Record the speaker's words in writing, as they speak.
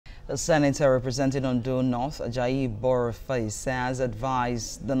A senator representing Ondo North, Ajayi Borofice, has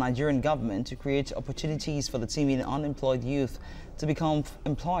advised the Nigerian government to create opportunities for the teeming unemployed youth to become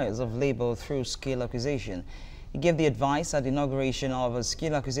employers of labor through skill acquisition. He gave the advice at the inauguration of a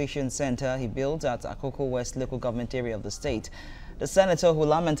skill acquisition center he built at Akoko West local government area of the state. The senator, who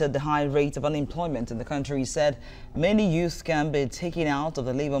lamented the high rate of unemployment in the country, said many youth can be taken out of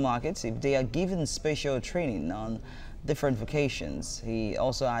the labor market if they are given special training on different vocations. He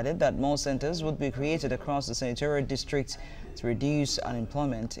also added that more centers would be created across the senatorial district to reduce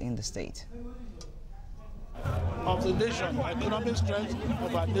unemployment in the state. Of the nation, economic strength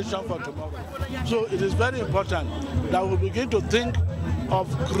of our nation for tomorrow. So it is very important that we begin to think of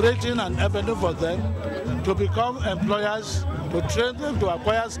creating an avenue for them to become employers, to train them to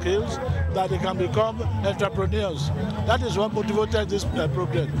acquire skills that they can become entrepreneurs. That is what motivated this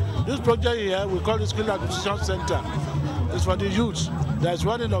project. This project here, we call it Skill Acquisition Center. It's for the youth. There's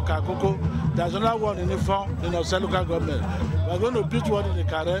one in Okakoko, there's another one in Ifon, in our local government. We're going to build one in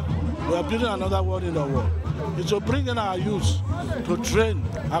Ikare, we're building another one in Owo. It's to bring in our youth to train,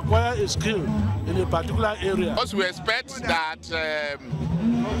 acquire a skill in a particular area. Because we expect that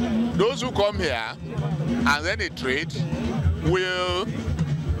those who come here and then they trade will,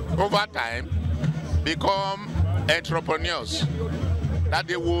 over time, become entrepreneurs. That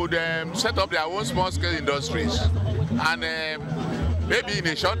they would set up their own small-scale industries. And maybe in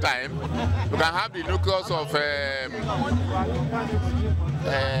a short time, we can have the nucleus of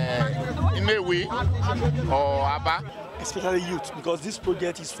Inewi or Aba. Especially youth, because this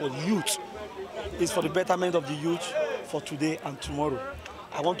project is for the youth. It's for the betterment of the youth for today and tomorrow.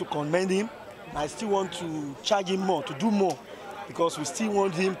 I want to commend him. I still want to charge him more, to do more, because we still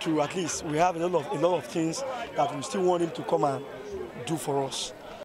want him to, at least, we have a lot of things that we still want him to come and do for us.